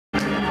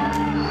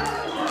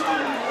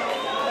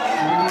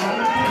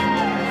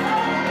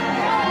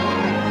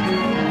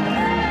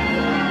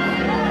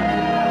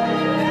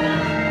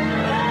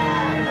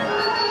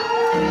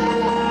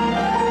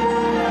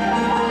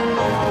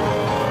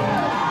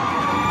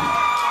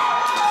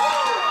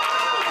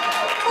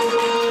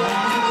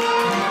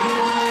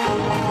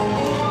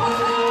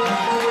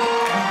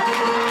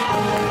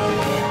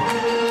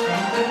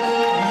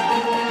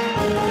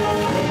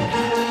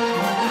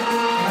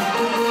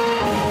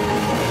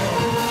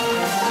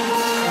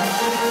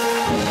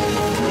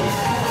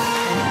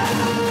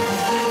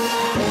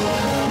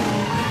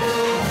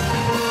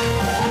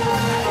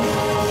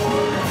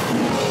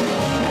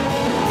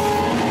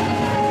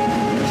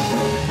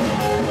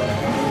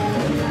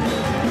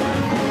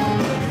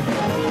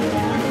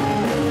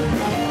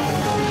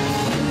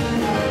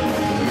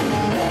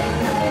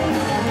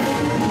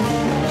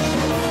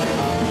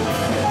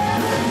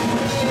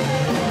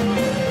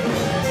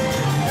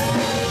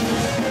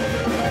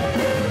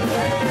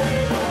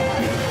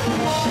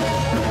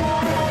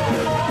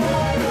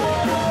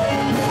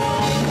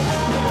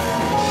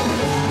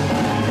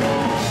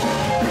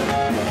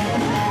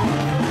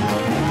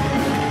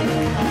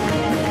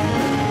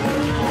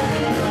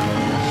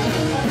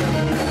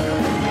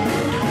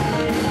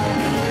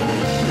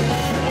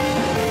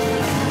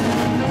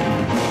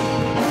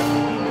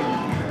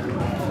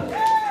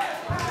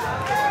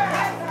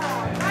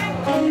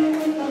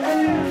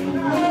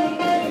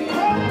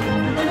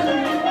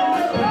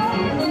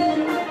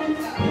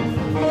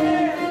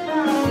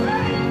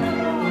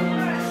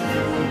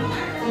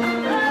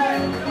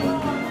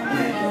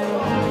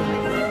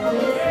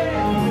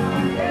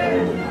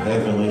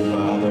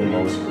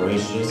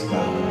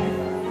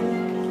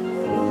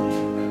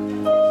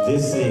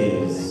This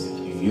is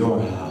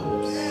your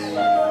house.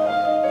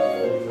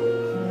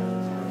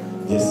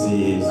 This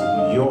is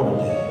your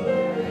day.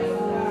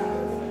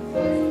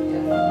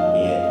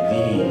 And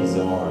these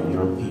are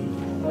your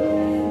people.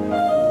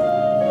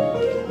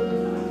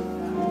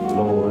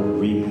 Lord,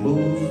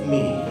 remove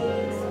me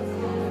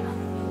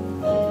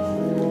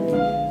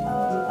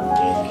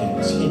and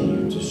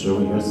continue to show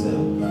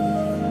yourself.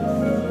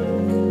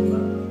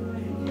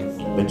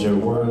 Let your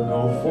word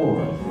go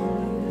forth.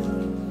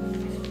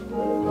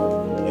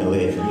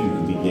 Let you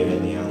be given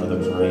the honor, the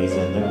praise,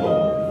 and the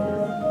glory.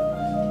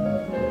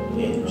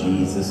 In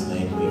Jesus'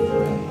 name we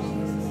pray.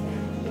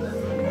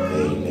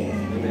 Amen.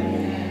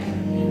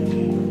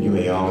 You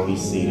may all be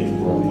seated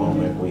for a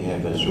moment. We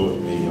have a short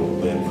video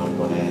clip. I'm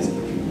going to ask if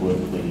you would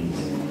please,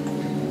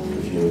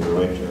 if you would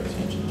direct your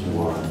attention to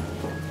our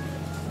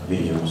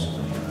video screen.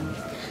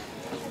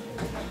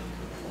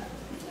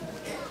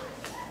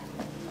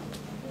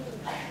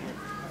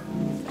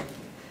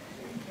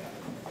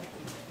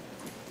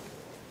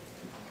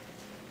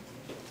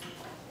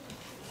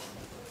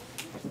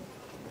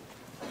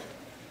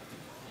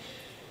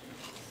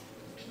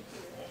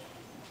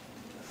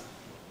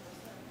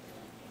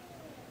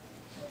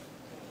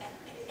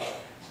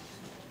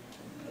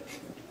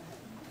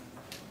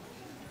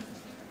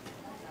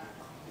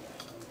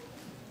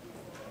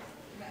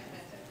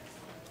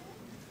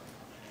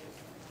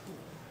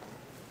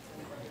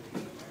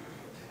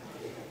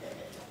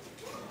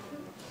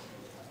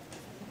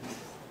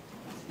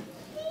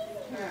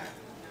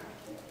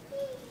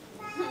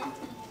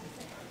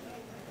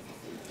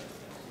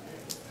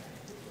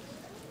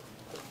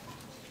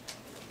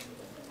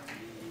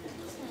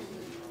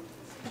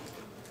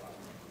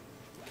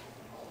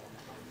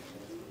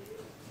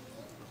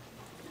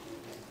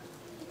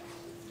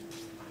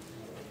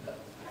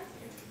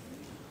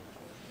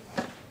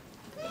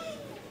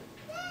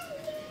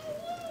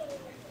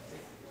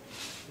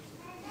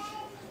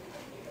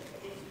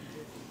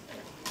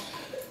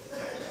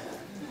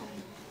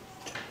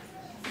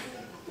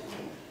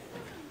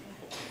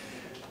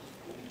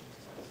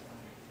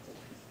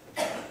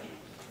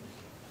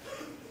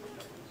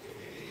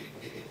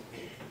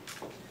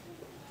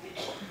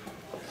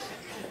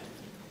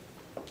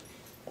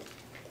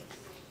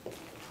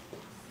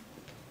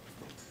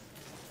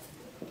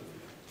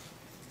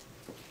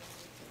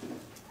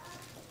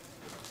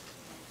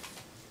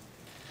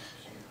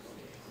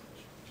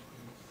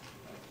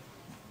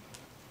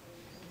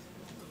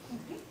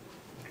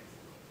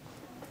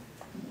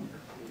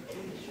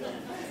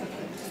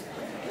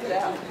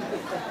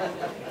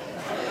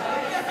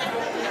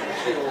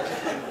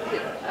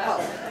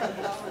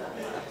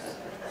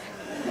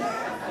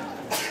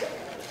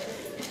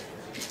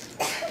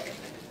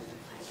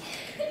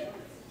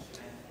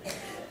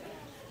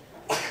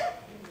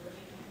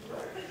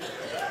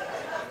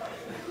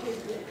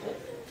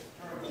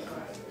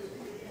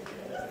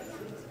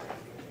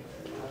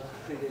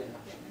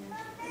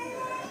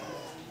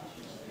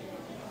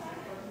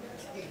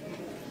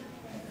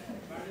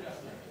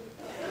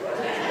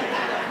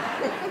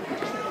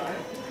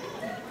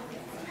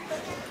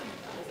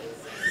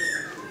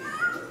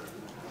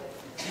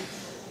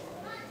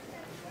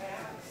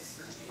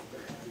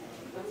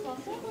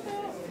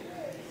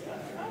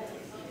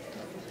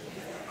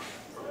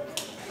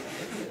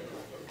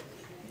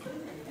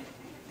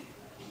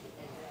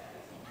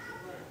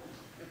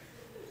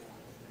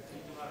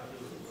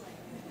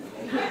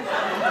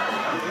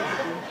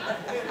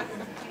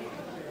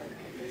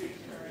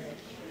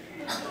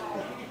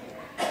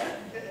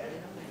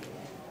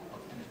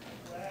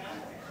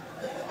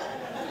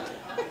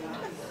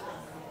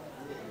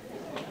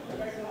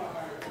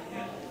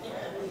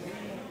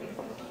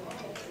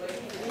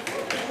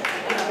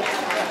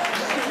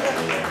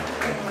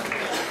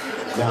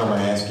 Now I'm going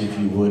to ask if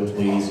you would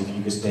please, if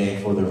you could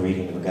stand for the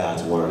reading of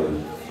God's Word.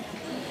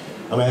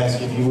 I'm going to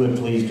ask if you would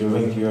please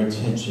direct your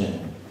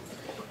attention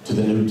to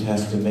the New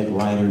Testament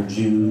writer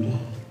Jude.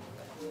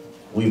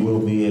 We will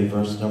be at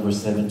verse number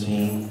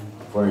 17.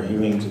 For our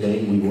hearing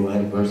today, we will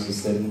have verses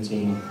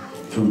 17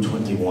 through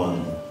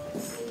 21.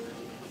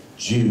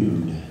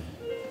 Jude,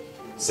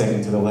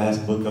 second to the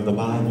last book of the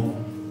Bible,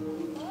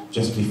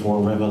 just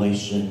before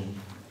Revelation,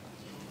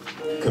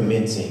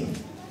 commencing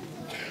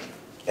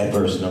at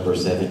verse number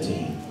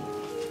 17.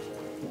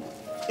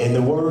 And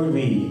the word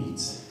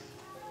reads,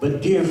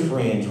 "But dear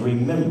friends,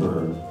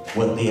 remember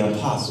what the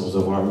apostles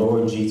of our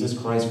Lord Jesus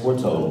Christ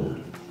foretold.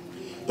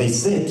 They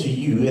said to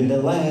you, in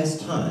the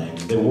last time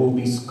there will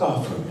be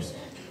scoffers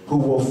who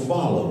will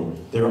follow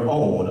their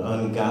own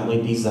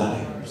ungodly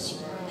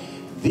desires.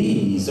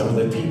 These are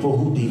the people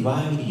who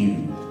divide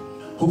you,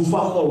 who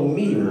follow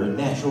mere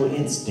natural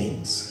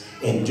instincts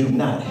and do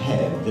not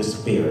have the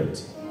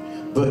Spirit.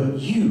 But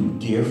you,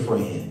 dear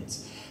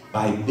friends,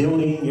 by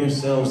building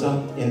yourselves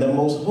up in the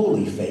most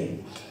holy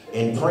faith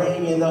and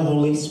praying in the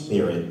Holy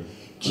Spirit,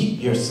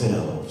 keep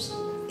yourselves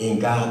in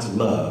God's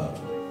love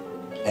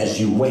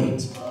as you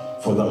wait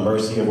for the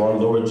mercy of our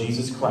Lord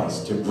Jesus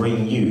Christ to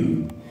bring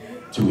you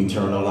to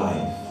eternal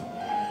life."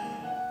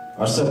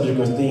 Our subject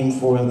or theme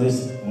for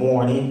this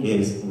morning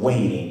is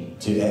waiting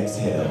to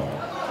exhale.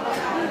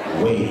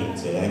 Waiting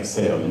to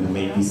exhale. You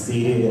may be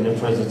seated in the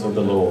presence of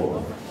the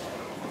Lord.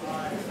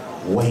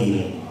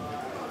 Waiting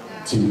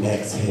to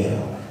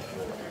exhale.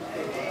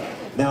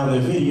 Now, the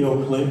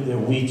video clip that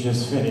we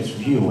just finished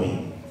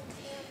viewing,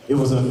 it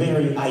was a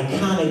very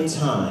iconic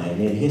time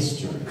in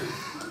history.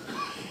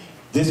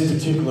 This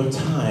particular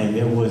time,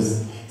 it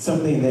was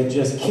something that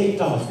just kicked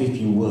off, if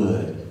you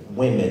would,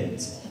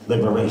 women's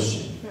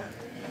liberation.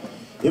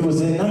 It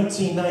was in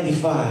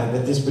 1995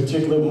 that this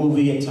particular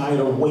movie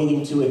entitled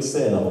Waiting to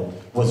Excel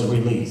was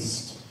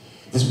released.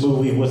 This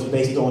movie was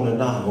based on a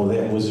novel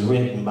that was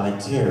written by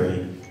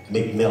Terry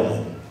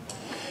McMillan.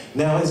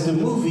 Now, as the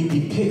movie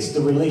depicts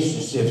the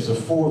relationships of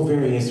four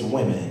various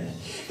women,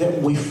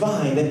 that we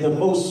find that the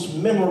most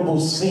memorable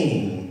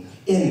scene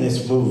in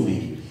this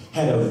movie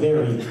had a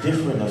very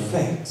different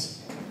effect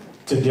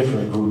to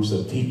different groups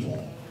of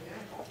people.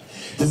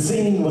 The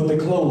scene with the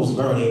clothes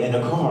burning and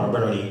the car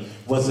burning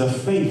was a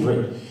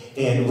favorite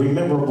and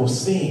memorable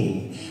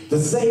scene. The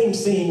same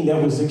scene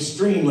that was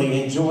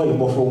extremely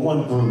enjoyable for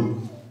one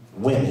group,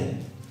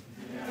 women,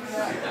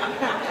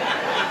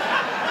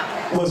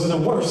 was the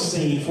worst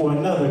scene for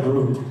another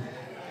group,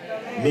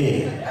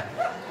 men.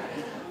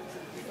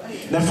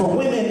 Now, for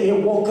women,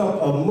 it woke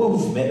up a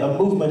movement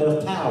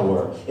of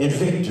power and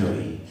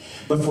victory.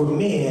 But for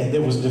men,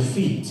 there was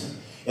defeat,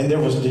 and there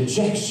was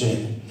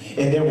dejection,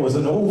 and there was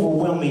an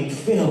overwhelming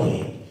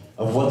feeling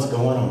of what's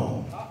going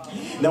on.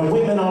 Now,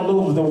 women all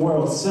over the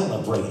world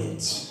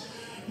celebrated.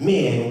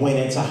 Men went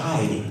into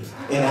hiding,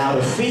 and out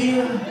of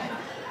fear,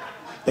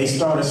 they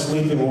started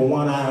sleeping with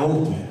one eye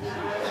open,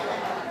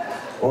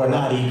 or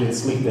not even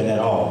sleeping at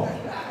all.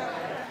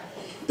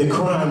 The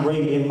crime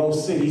rate in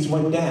most cities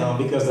went down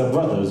because the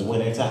brothers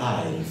went into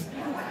hiding.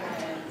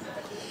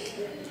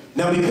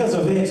 Now, because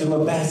of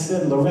Angela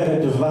Bassett, Loretta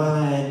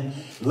Devine,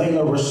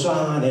 Layla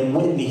Rashawn, and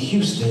Whitney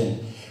Houston,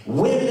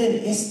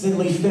 women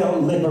instantly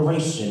felt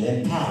liberation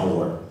and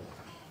power.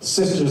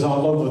 Sisters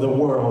all over the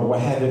world were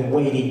having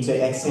waiting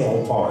to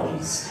exhale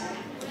parties.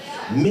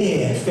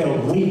 Men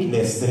felt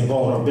weakness and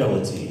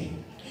vulnerability.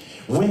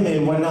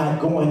 Women were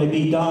not going to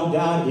be dogged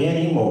out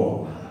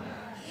anymore.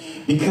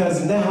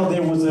 Because now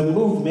there was a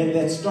movement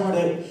that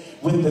started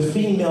with the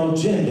female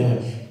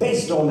gender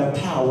based on the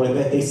power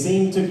that they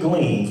seemed to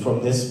glean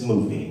from this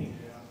movie.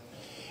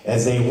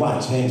 As they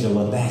watch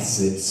Angela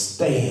Bassett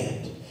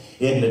stand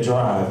in the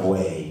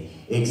driveway,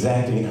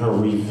 exacting her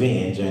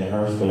revenge and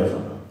her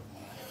favor.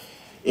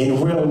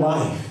 In real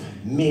life,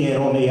 men,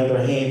 on the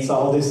other hand,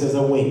 saw this as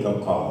a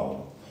wake-up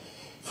call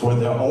for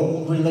their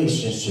own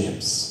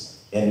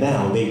relationships, and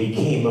now they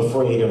became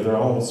afraid of their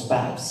own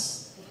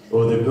spouse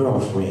or their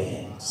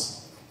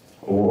girlfriends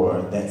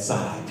or that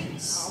side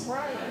piece.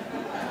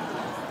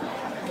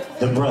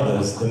 The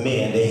brothers, the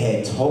men, they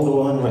had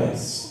total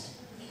unrest.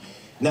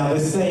 Now, the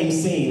same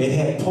scene, it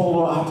had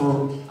polar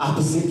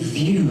opposite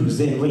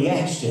views and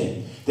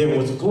reaction. There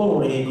was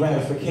glory and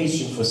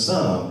gratification for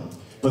some,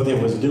 but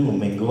there was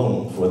doom and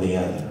gloom for the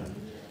other.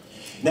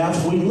 Now,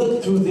 if we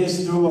look through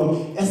this through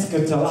an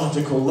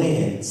eschatological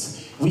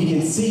lens, we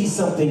can see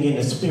something in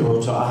the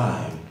spiritual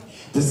eye.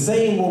 The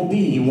same will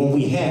be when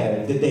we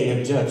have the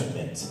day of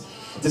judgment.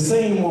 The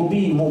same will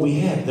be when we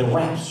have the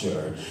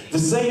rapture. The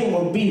same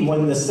will be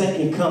when the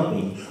second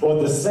coming,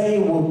 or the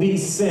same will be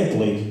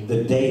simply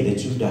the day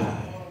that you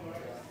die.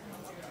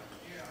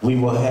 We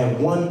will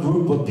have one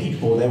group of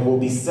people that will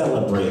be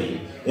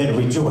celebrating and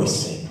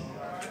rejoicing.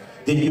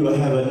 Then you will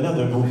have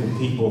another group of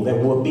people that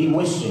will be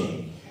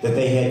wishing that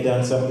they had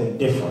done something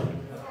different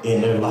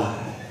in their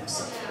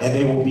lives. And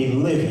they will be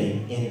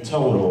living in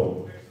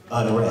total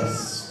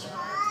unrest.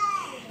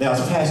 Now,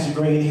 as Pastor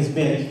Green has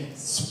been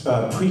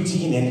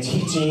preaching and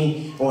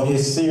teaching on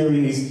his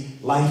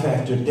series, Life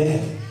After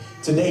Death,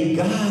 today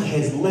God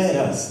has led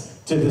us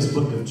to this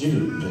book of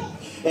Jude.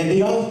 And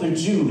the author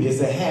Jude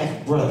is a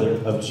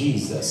half-brother of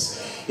Jesus.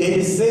 It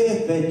is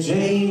said that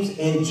James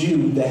and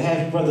Jude, the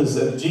half-brothers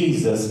of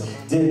Jesus,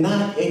 did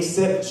not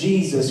accept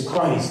Jesus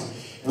Christ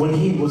when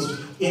he was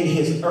in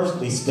his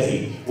earthly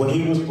state, when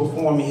he was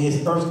performing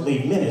his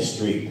earthly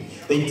ministry.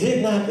 They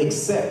did not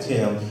accept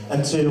him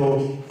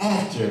until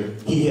after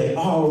he had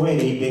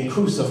already been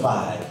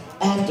crucified,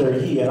 after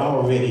he had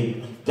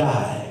already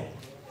died.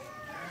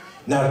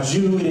 Now,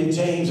 Jude and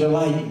James are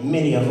like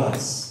many of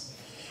us.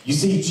 You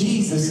see,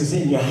 Jesus is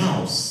in your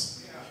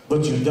house,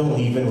 but you don't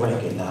even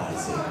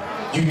recognize him.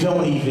 You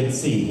don't even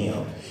see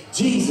him.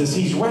 Jesus,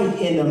 he's right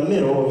in the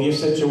middle of your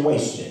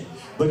situation,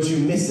 but you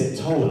miss it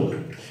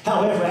totally.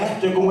 However,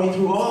 after going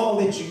through all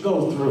that you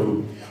go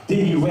through,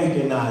 then you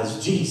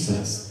recognize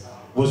Jesus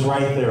was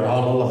right there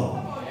all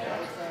along.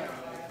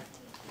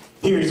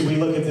 Here, as we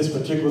look at this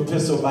particular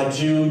epistle by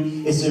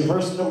Jude, it's in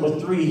verse number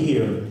 3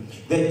 here,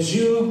 that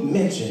Jude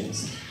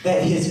mentions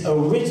that his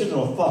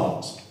original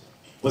thought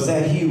was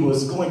that he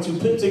was going to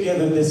put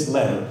together this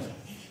letter.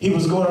 He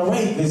was going to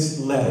write this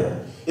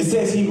letter. It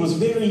says he was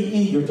very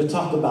eager to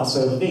talk about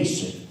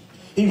salvation.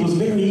 He was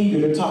very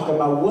eager to talk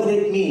about what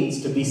it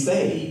means to be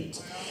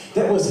saved.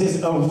 That was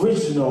his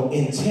original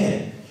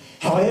intent.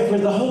 However,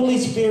 the Holy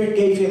Spirit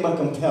gave him a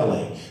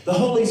compelling. The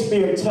Holy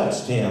Spirit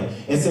touched him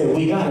and said,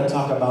 we got to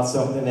talk about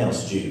something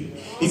else, Jude.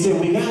 He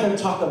said, we got to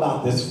talk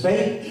about this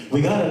faith.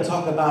 We got to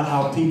talk about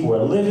how people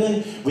are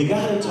living. We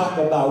got to talk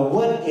about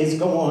what is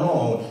going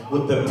on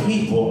with the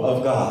people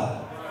of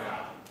God.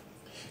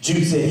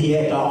 Jude said he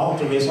had to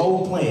alter his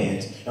whole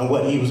plans and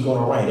what he was going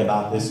to write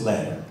about this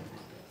letter.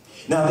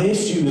 Now, the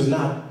issue is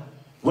not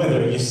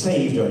whether you're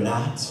saved or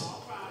not,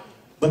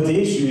 but the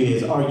issue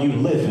is, are you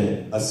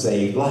living a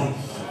saved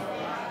life?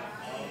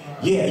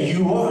 Yeah,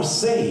 you are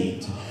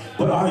saved,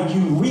 but are you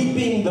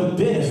reaping the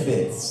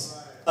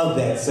benefits of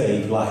that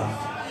saved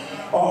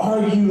life? Or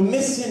are you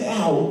missing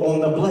out on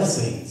the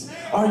blessings?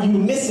 Are you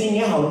missing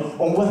out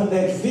on what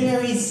that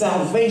very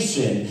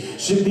salvation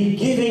should be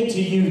giving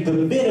to you,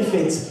 the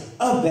benefits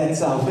of that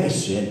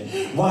salvation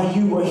while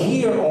you were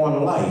here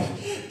on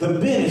life? The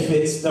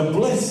benefits, the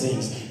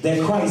blessings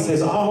that Christ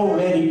has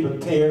already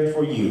prepared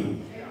for you.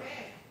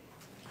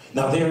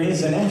 Now, there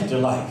is an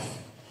afterlife.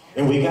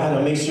 And we got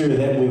to make sure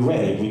that we're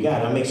ready. We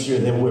got to make sure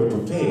that we're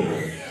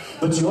prepared.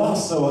 But you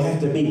also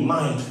have to be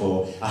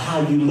mindful of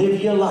how you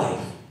live your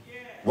life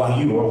while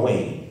you are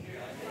waiting.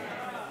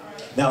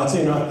 Now, it's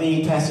in our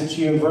theme passage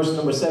here in verse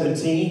number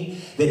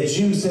 17 that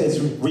Jude says,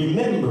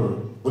 remember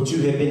what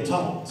you have been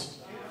taught.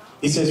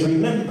 He says,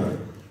 remember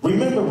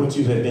what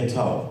you have been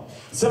taught.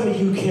 Some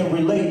of you can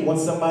relate when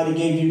somebody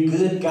gave you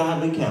good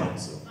godly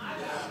counsel.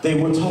 They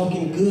were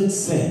talking good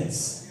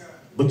sense,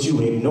 but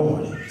you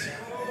ignored it.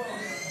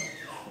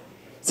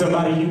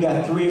 Somebody, you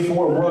got 3 or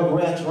 4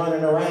 rugrats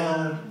running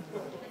around,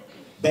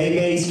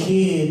 baby's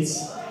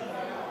kids,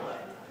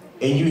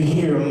 and you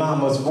hear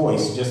mama's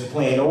voice just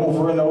playing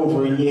over and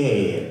over in your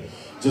head,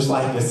 just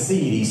like a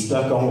CD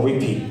stuck on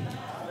repeat.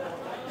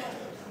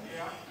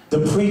 The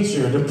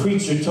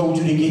preacher told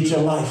you to get your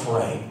life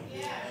right.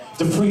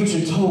 The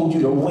preacher told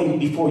you to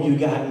wait before you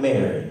got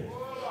married,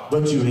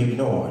 but you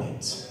ignored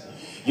it.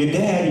 Your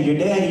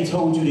daddy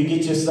told you to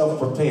get yourself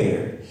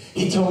prepared.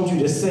 He told you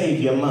to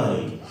save your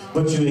money,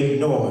 but you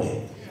ignored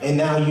it. And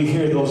now you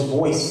hear those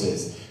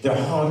voices. They're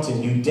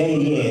haunting you day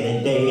in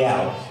and day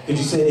out. Because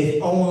you said,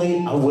 if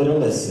only I would have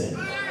listened.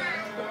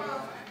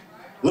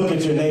 Look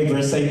at your neighbor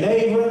and say,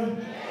 neighbor,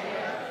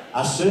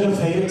 I should have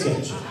paid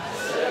attention.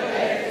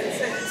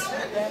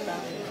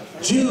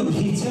 Jude,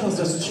 he tells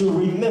us to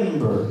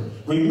remember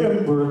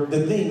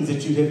the things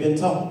that you have been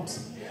taught.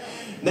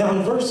 Now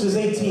in verses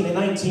 18 and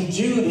 19,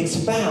 Jude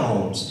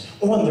expounds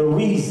on the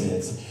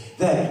reasons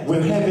that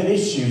we're having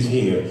issues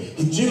here.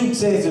 Jude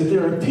says that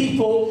there are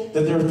people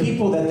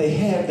that they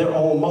have their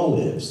own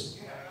motives.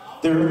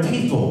 There are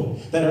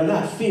people that are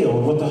not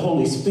filled with the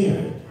Holy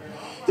Spirit.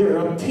 There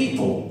are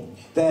people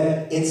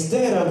that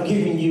instead of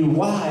giving you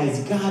wise,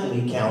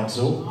 godly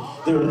counsel,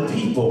 there are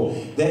people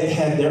that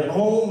have their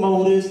own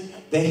motives.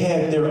 They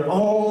have their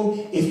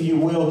own, if you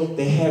will,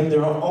 they have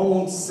their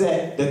own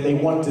set that they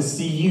want to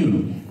see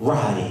you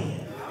ride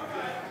in.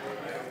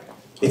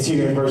 It's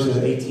here in verses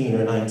 18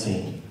 or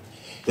 19.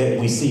 That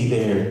we see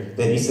there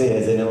that he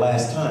says in the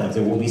last times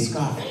there will be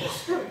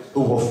scoffers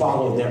who will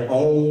follow their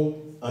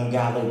own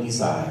ungodly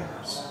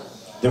desires.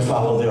 They'll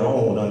follow their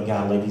own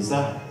ungodly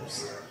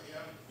desires.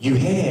 You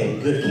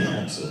had good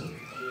counsel,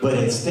 but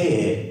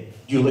instead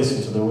you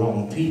listened to the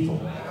wrong people.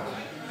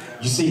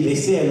 You see, they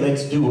said,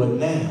 let's do it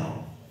now.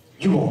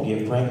 You won't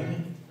get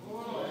pregnant.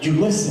 You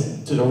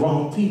listen to the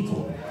wrong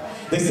people.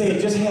 They said,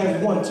 just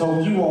have one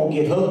told you won't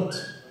get hooked.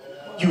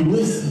 You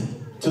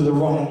listen to the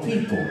wrong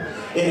people.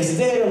 And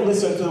instead of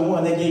listening to the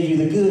one that gave you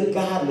the good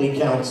godly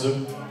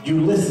counsel,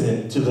 you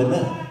listen to the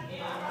nut.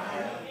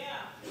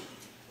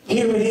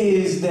 Here it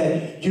is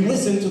that you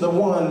listen to the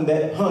one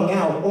that hung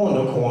out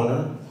on the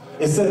corner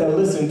instead of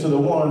listening to the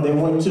one that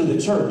went to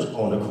the church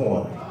on the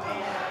corner.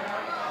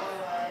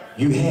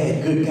 You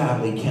had good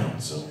godly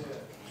counsel.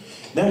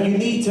 Now you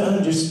need to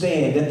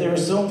understand that there are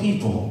some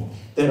people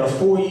that are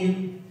for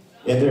you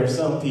and there are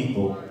some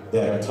people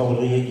that are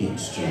totally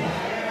against you.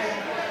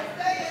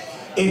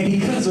 And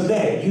because of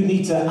that, you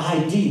need to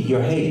ID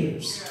your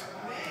haters.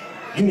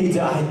 You need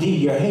to ID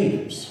your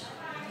haters.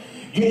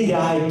 You need to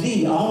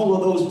ID all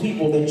of those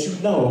people that you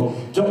know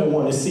don't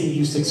want to see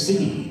you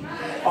succeed.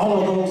 All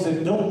of those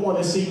that don't want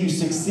to see you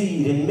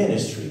succeed in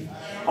ministry.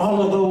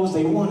 All of those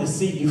that want to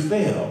see you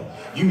fail.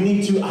 You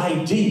need to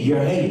ID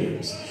your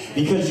haters.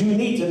 Because you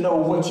need to know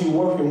what you're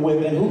working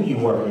with and who you're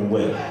working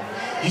with.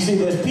 You see,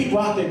 there's people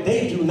out there,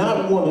 they do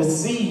not want to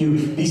see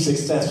you be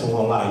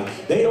successful in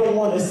life. They don't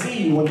want to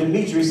see you when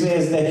Dimitri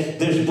says that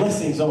there's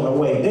blessings on the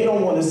way. They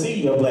don't want to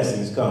see your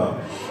blessings come.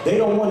 They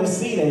don't want to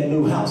see that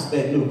new house,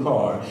 that new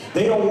car.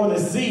 They don't want to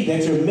see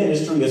that your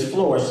ministry is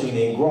flourishing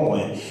and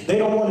growing. They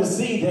don't want to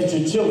see that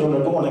your children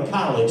are going to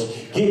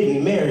college,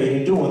 getting married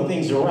and doing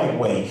things the right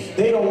way.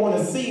 They don't want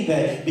to see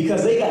that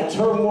because they got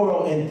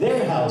turmoil in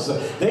their house.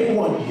 They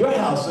want your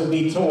house to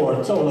be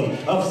torn totally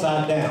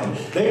upside down.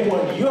 They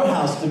want your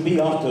house to be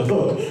off the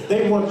hook.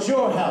 They want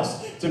your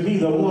house to be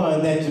the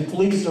one that the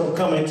police are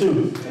coming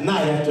to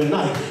night after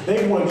night.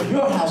 They want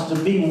your house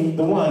to be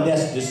the one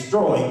that's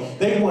destroyed.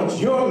 They want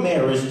your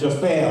marriage to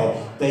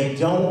fail. They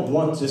don't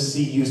want to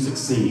see you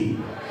succeed.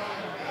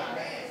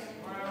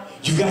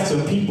 You've got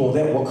some people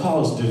that will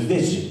cause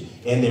division,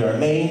 and their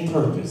main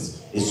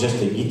purpose is just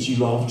to get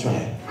you off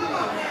track.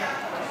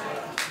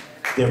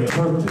 Their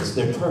purpose,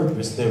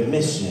 their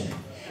mission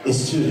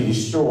is to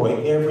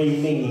destroy every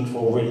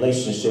meaningful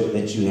relationship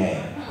that you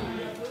have.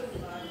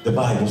 The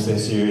Bible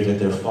says here that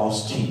they're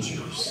false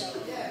teachers.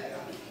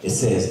 It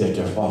says that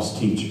they're false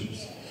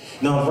teachers.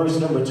 Now in verse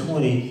number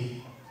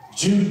 20,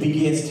 Jude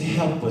begins to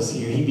help us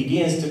here. He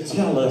begins to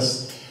tell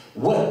us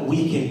what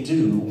we can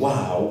do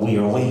while we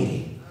are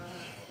waiting.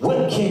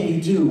 What can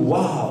you do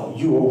while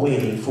you are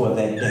waiting for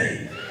that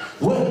day?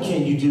 What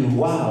can you do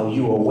while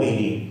you are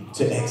waiting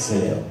to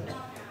excel?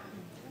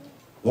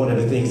 One of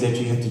the things that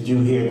you have to do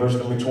here in verse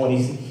number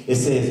 20, it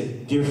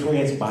says, dear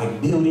friends, by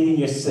building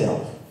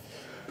yourself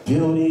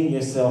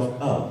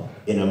up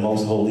in a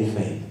most holy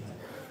faith.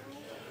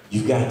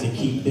 You've got to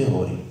keep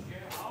building.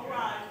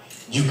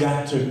 You've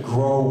got to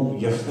grow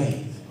your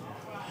faith.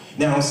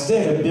 Now,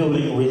 instead of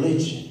building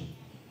religion,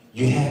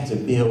 you have to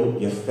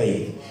build your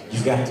faith.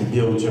 You've got to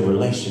build your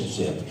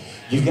relationship.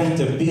 You've got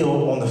to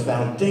build on the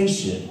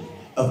foundation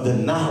of the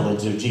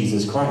knowledge of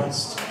Jesus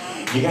Christ.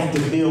 You got to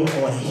build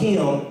on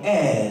Him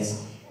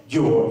as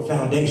your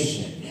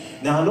foundation.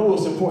 Now, I know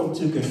it's important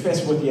to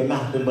confess with your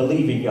mouth and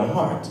believe in your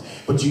heart,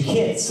 but you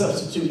can't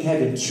substitute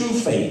having true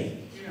faith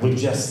with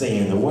just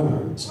saying the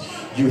words.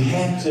 You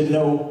have to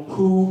know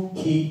who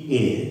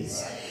He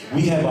is.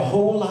 We have a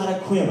whole lot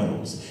of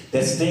criminals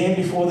that stand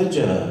before the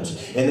judge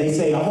and they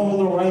say all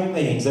the right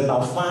things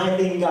about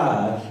finding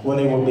God when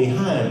they were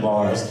behind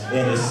bars,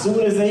 and as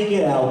soon as they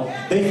get out,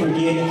 they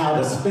forget how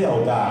to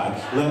spell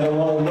God, let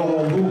alone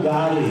knowing who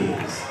God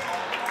is.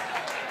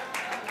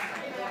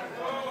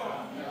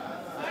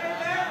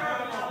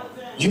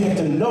 You have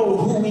to know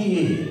who He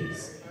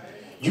is.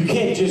 You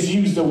can't just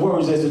use the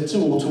words as a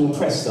tool to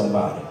impress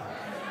somebody.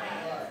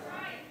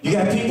 You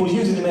got people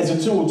using them as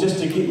a tool just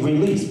to get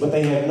released, but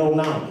they have no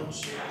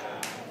knowledge.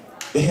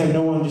 They have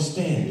no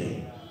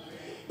understanding.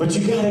 But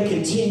you got to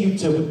continue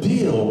to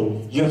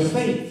build your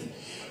faith.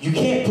 You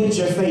can't put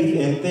your faith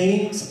in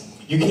things.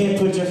 You can't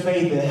put your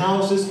faith in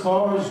houses,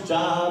 cars,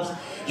 jobs.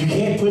 You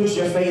can't put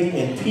your faith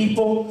in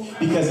people,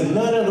 because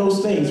none of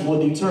those things will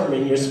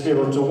determine your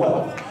spiritual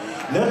wealth.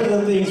 None of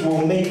the things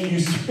will make you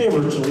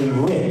spiritually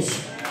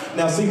rich.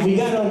 Now see, we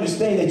got to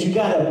understand that you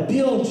got to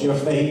build your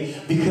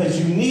faith because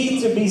you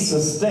need to be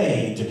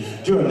sustained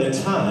during the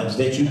times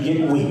that you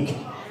get weak.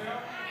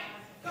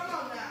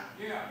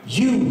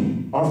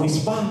 You are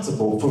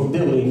responsible for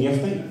building your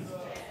faith.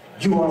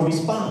 You are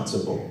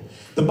responsible.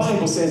 The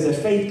Bible says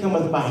that faith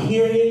cometh by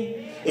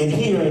hearing, and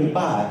hearing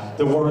by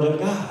the word of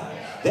God.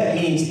 That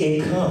means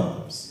it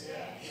comes.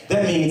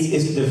 That means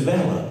it's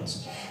developed.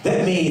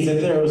 That means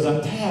that there is a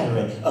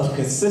pattern of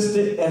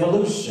consistent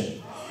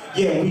evolution.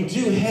 Yeah, we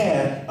do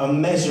have a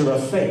measure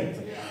of faith,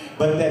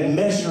 but that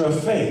measure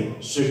of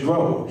faith should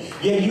grow.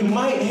 Yeah, you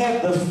might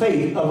have the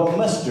faith of a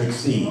mustard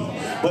seed,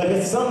 but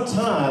at some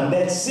time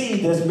that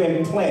seed that's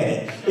been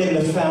planted in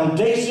the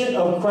foundation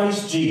of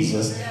Christ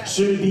Jesus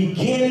should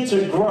begin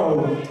to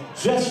grow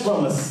just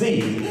from a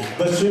seed,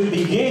 but should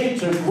begin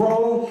to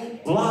grow,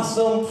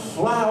 blossom,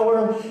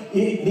 flower.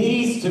 It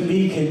needs to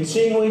be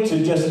continuing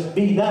to just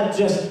be not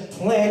just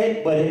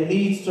planted, but it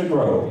needs to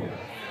grow.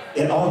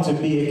 It ought to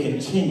be a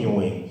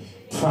continuing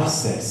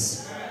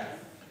process.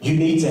 You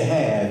need to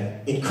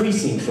have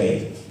increasing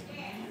faith.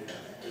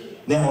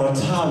 Now, a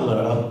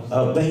toddler,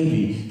 a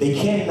baby, they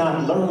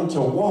cannot learn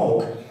to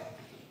walk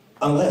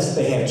unless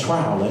they have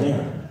trial and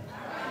error.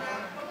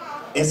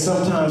 And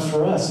sometimes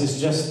for us, it's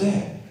just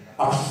that.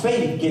 Our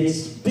faith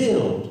gets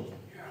built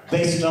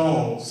based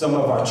on some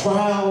of our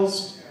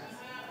trials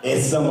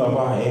and some of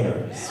our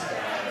errors.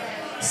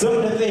 Some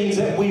of the things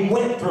that we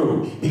went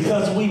through,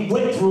 because we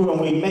went through and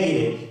we made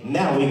it,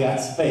 now we got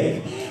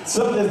faith.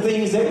 Some of the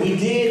things that we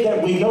did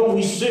that we know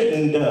we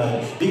shouldn't have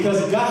done,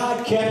 because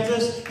God kept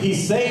us, He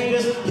saved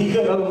us, He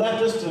could have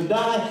left us to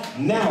die,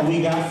 now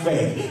we got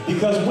faith.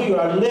 Because we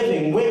are a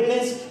living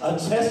witness, a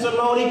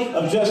testimony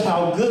of just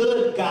how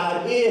good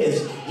God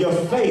is. Your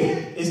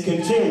faith is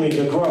continuing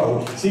to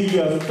grow. See,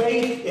 your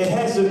faith, it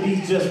has to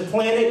be just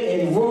planted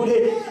and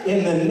rooted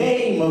in the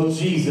name of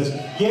Jesus.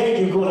 Yeah,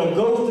 you're going to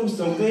go through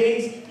some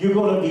things. You're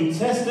going to be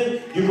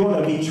tested. You're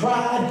going to be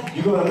tried.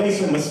 You're going to make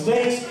some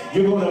mistakes.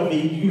 You're going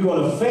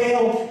to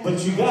fail. But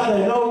you got to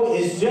know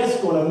it's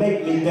just going to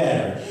make me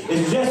better.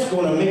 It's just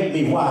going to make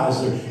me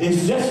wiser.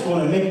 It's just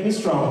going to make me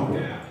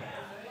stronger.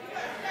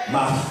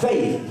 My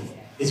faith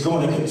is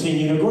going to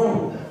continue to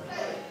grow.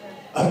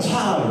 A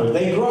toddler,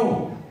 they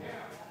grow.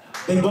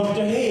 They bump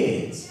their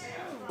heads,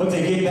 but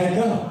they get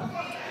back up.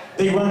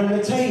 They run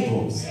into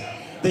tables.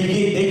 They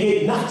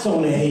get knocks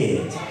on their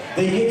heads.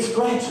 They get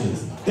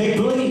scratches. They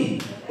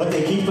bleed, but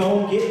they keep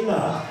on getting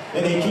up.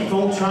 And they keep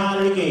on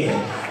trying again.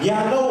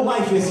 Yeah, I know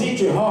life has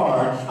hit you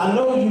hard. I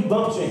know you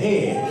bumped your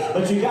head.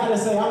 But you got to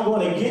say, I'm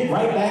going to get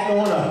right back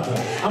on up.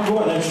 I'm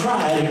going to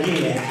try it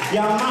again.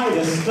 Yeah, I might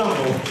have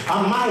stumbled.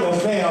 I might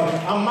have failed.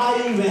 I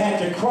might even have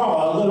to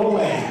crawl a little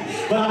way.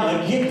 But I'm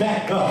going to get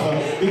back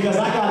up because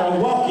I got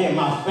to walk in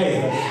my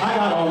faith. I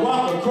got to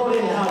walk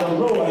according to how the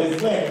Lord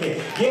has led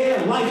me.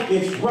 Yeah, life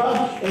gets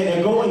rough and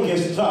the going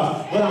gets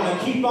tough. But I'm going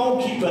to keep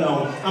on keeping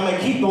on. I'm going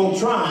to keep on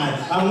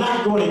trying. I'm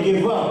not going to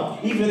give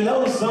up. Even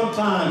though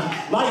sometimes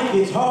life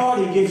gets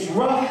hard, it gets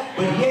rough.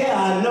 But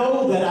yeah, I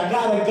know that I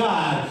got a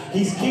God.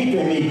 He's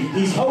keeping me.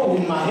 He's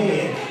holding my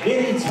hand.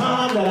 Any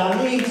time that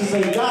I need to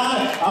say, God,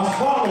 I've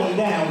fallen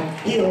down,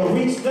 He'll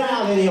reach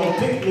down and He'll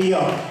pick me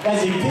up.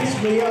 As He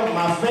picks me up,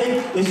 my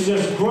faith is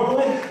just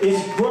growing.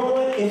 It's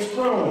growing. It's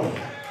growing.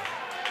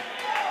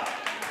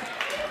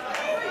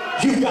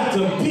 You've got to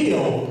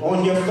build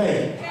on your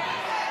faith.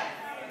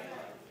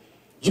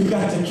 You've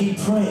got to keep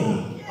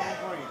praying.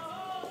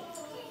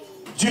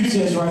 Jude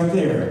says right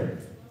there,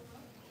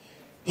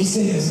 he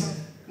says,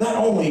 not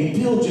only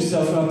build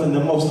yourself up in the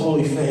most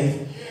holy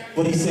faith,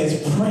 but he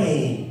says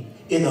praying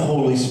in the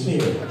Holy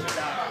Spirit.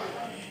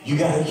 You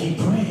got to keep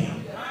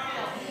praying.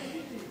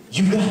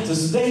 You got to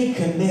stay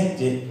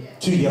connected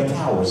to your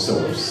power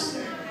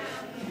source.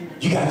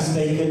 You got to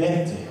stay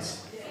connected.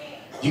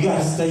 You got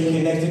to stay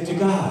connected to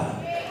God.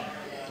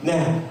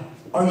 Now,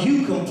 are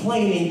you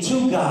complaining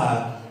to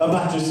God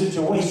about your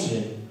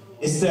situation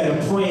instead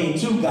of praying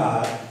to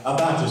God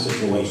about your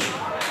situation?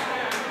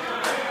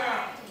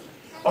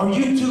 Are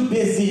you too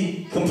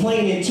busy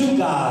complaining to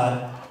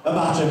God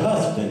about your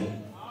husband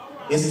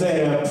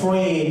instead of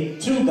praying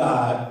to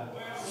God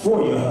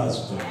for your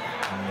husband?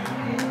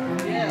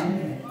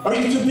 Are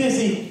you too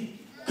busy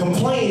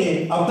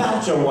complaining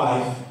about your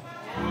wife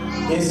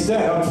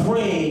instead of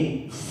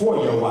praying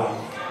for your wife?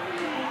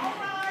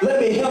 Let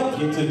me help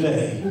you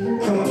today.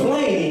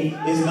 Complaining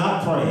is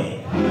not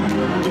praying,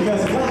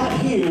 because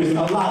God hears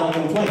a lot of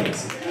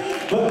complaints.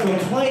 But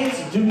complaints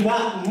do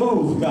not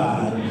move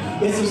God.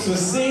 It's a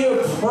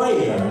sincere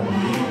prayer,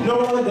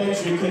 knowing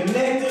that you're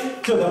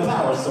connected to the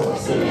power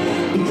source,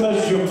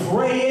 because you're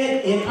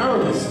praying in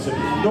earnest,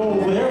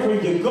 knowing whatever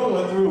you're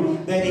going through,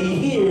 that He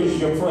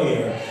hears your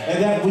prayer,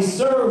 and that we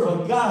serve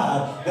a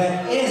God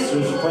that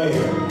answers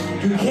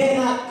prayer. You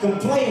cannot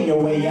complain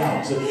your way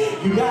out.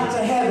 You got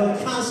to have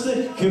a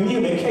constant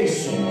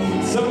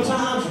communication.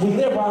 Sometimes we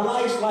live our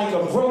lives like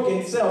a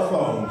broken cell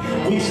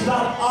phone. We've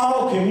stopped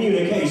all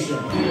communication,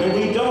 and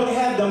we don't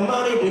have the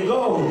money to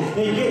go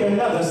and get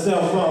another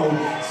cell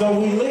phone, so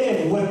we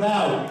live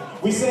without.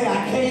 We say, I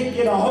can't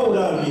get a hold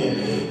of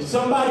you.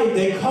 Somebody,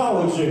 they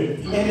called you,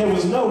 and there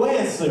was no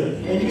answer.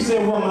 And you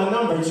said, well, my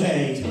number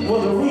changed.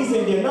 Well, the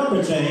reason your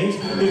number changed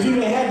is you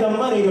didn't have the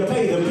money to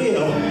pay the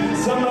bill.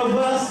 Some of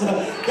us,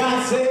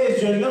 God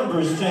says your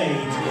numbers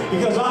changed,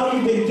 because all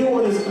you've been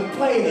doing is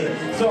complaining.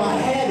 So I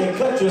had to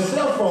cut your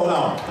cell phone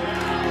off.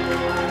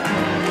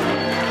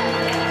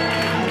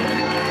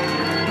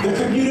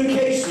 The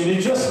communication, it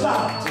just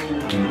stopped.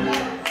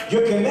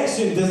 Your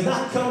connection does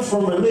not come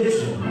from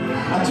religion.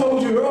 I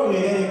told you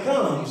earlier that it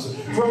comes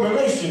from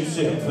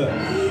relationship.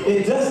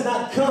 It does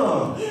not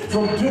come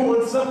from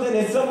doing something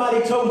that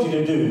somebody told you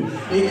to do.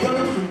 It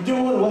comes from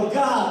doing what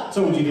God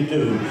told you to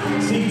do.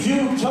 See,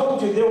 Jude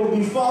told you there will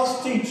be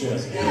false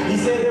teachers. He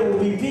said there will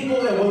be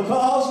people that will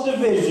cause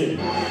division.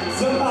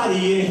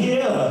 Somebody in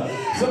here,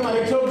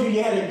 somebody told you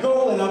you had to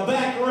go in a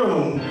back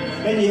room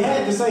and you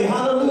had to say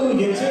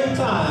hallelujah 10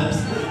 times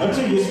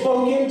until you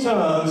spoke in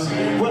tongues.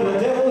 When the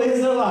devil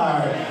is a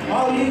liar,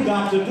 all you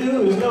got to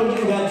do is know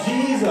you got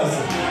Jesus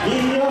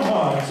in your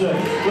heart.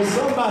 But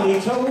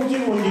somebody told you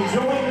when you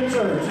joined the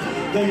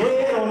church, they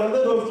read on a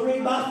little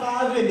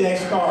 3x5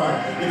 index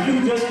card, if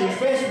you just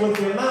confess with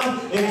your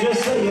mouth and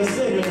just say a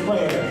sinner's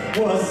prayer.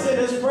 Well, a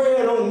sinner's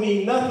prayer don't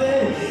mean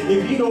nothing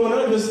if you don't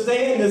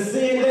understand the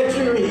sin that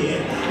you're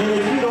in, and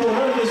if you don't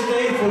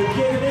understand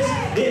forgiveness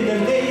in the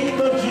name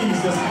of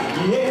Jesus.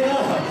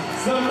 Yeah,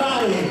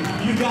 somebody,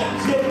 you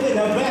got dipped in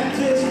a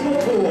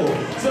baptismal pool.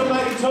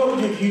 Somebody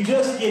told you if you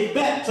just get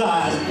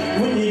baptized,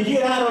 when you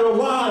get out of the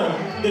water,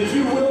 that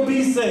you will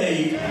be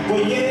saved.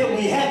 Well, yeah,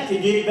 we have to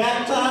get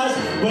baptized,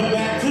 but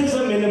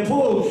baptism in the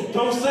pool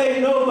don't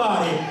save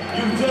nobody.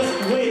 You just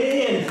went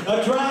in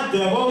a dry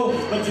devil,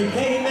 but you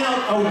came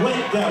out a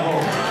wet devil.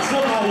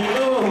 Somebody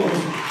knows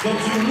that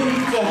you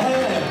need to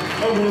have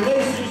a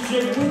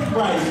relationship with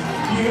Christ.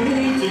 You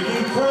need to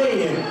keep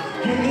praying.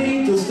 You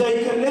need to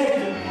stay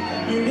connected.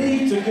 You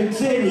need to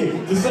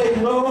continue to say,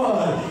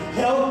 Lord,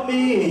 help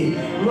me.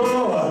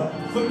 Lord,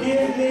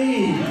 forgive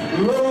me.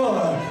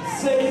 Lord,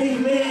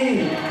 save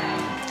me.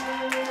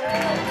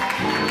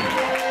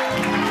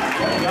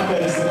 Y'all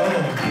better sit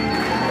down.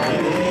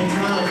 It ain't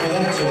time for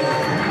that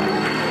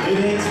yet.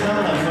 It ain't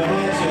time for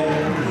that yet.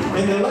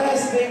 And the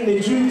last thing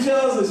that Jude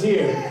tells us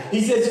here,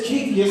 he says,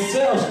 keep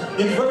yourselves,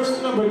 in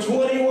verse number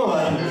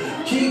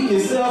 21, keep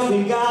yourself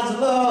in God's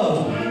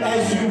love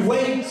as you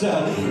wait.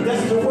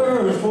 That's the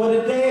word for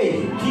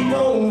today. Keep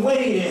on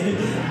waiting.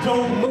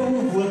 Don't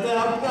move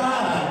without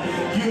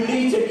God. You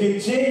need to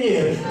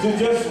continue to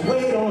just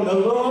wait on the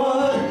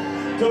Lord.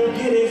 Don't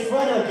get in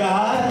front of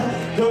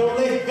God. Don't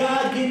let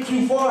God get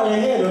too far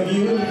ahead of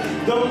you.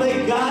 Don't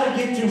let God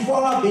get too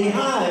far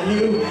behind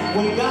you.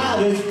 When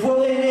God is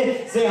pulling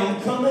it, say, I'm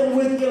coming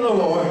with you,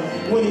 Lord.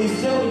 When He's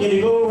telling you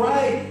to go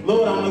right,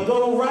 Lord, I'm going to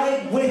go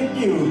right with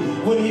you.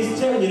 When He's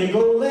telling you to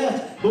go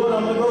left, Lord, I'm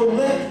gonna go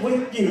left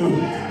with you.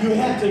 You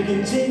have to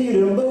continue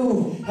to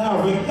move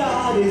however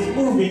God is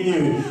moving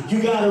you.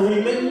 You gotta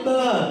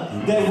remember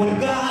that when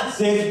God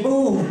says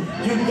move,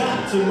 you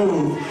got to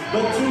move.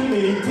 But too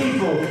many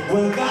people,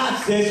 when God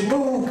says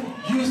move,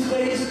 you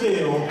stay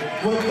still.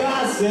 When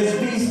God says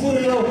be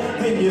still,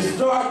 then you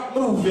start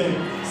moving.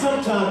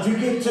 Sometimes you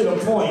get to the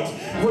point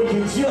where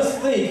you just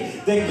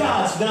think that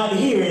God's not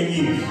hearing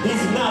you.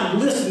 He's not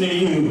listening to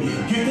you.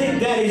 You think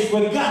that He's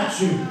forgot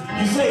you.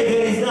 You say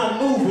that He's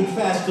not moving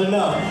fast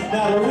enough.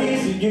 Now the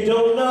reason you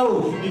don't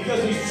know,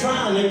 because He's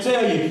trying to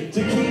tell you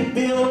to keep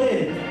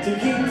building, to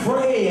keep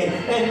praying,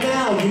 and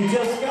now you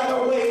just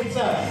gotta wait.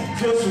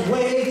 Just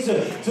wait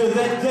till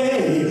that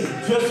day.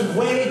 Just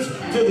wait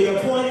till the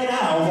appointed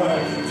hour.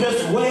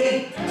 Just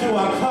wait till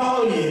I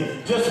call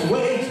you. Just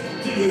wait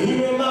till you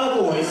hear my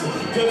voice.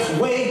 Just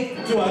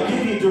wait till I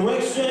give you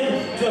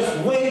direction.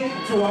 Just wait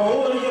till I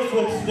order your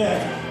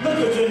footsteps. Look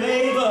at your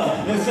neighbor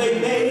and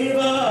say, neighbor,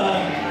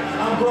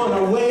 I'm going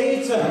to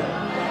wait.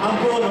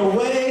 I'm going to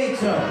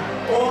wait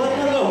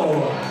on the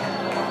Lord.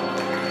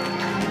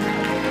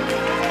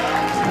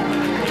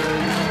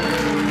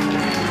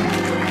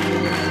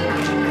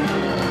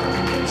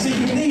 See,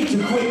 you need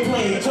to quit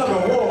playing tug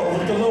of war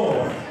with the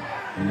Lord.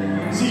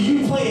 See,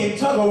 you playing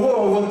tug of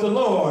war with the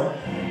Lord.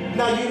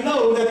 Now you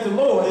know that the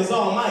Lord is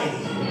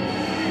almighty.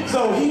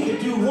 So He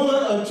can do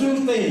one or two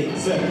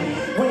things.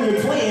 When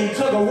you're playing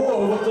tug of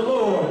war with the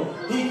Lord,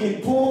 He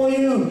can pull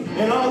you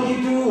and all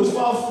you do is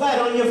fall flat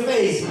on your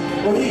face.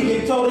 Or He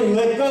can totally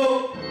let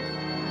go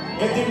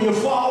and then you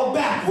fall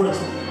backwards.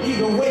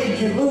 Either way,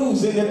 you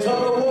lose in the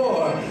tug of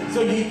war.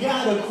 So you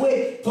gotta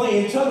quit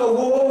playing tug of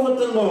war with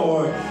the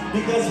Lord,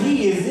 because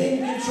He is in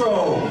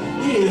control.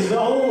 He is the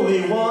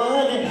only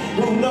one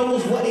who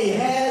knows what He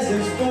has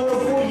in store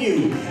for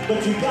you.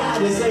 But you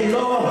gotta say,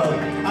 Lord,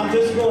 I'm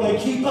just gonna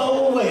keep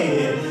on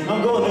waiting.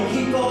 I'm gonna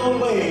keep on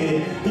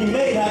waiting. He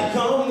may not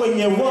come when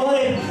you want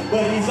Him,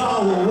 but He's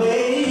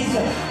always,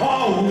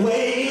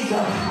 always,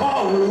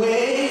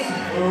 always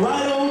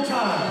right on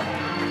time.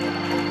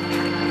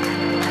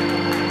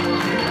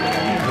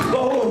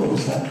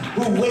 Those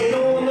who wait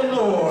on the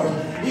Lord,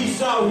 He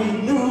shall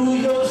renew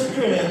your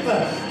strength.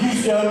 You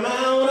shall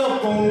mount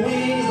up on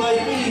wings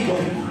like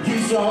eagles. You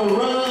shall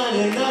run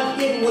and not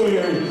get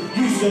weary.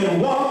 You shall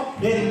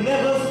walk and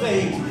never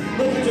faint.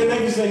 Look at your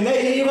neighbor and say,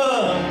 neighbor,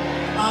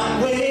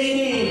 I'm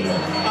waiting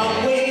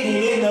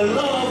in the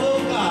love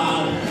of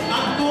God.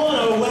 I'm going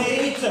to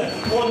wait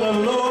on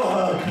the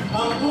Lord.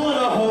 I'm going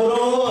to hold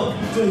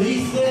on till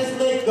He says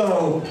let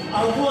go.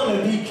 I want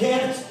to be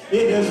kept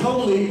in His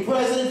holy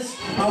presence.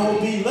 I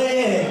will be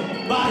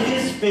led by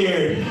His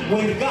Spirit.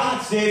 When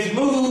God says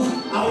move,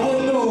 I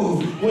will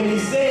move. When He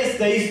says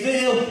stay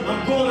still,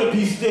 I'm going to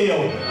be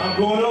still. I'm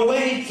going to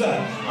wait.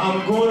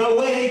 I'm going to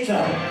wait.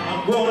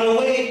 I'm going to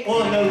wait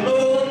on the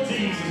Lord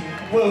Jesus.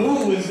 Well,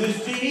 who is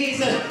this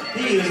Jesus?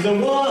 He is the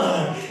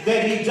one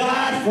that He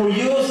died for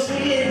your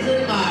sins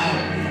and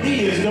mine.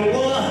 He is the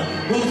one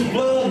whose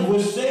blood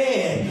was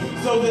shed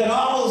so that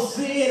all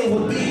sin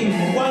would be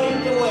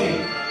wiped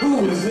away.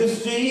 Who is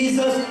this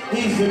Jesus?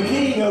 He's the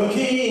King of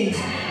Kings.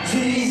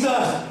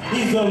 Jesus.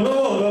 He's the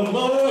Lord of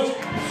Lords.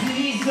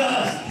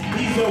 Jesus.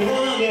 He's the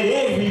one that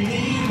every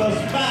knee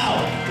must bow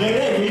and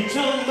every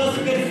tongue must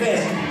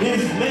confess.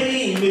 His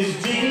name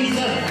is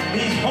Jesus.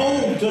 He's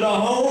home to the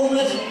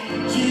homeless.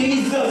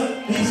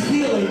 Jesus. He's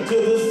healing to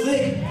the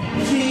sick.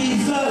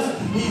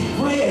 Jesus. He's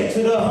bread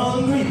to the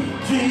hungry.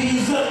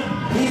 Jesus.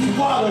 He's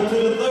water to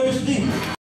the thirsty.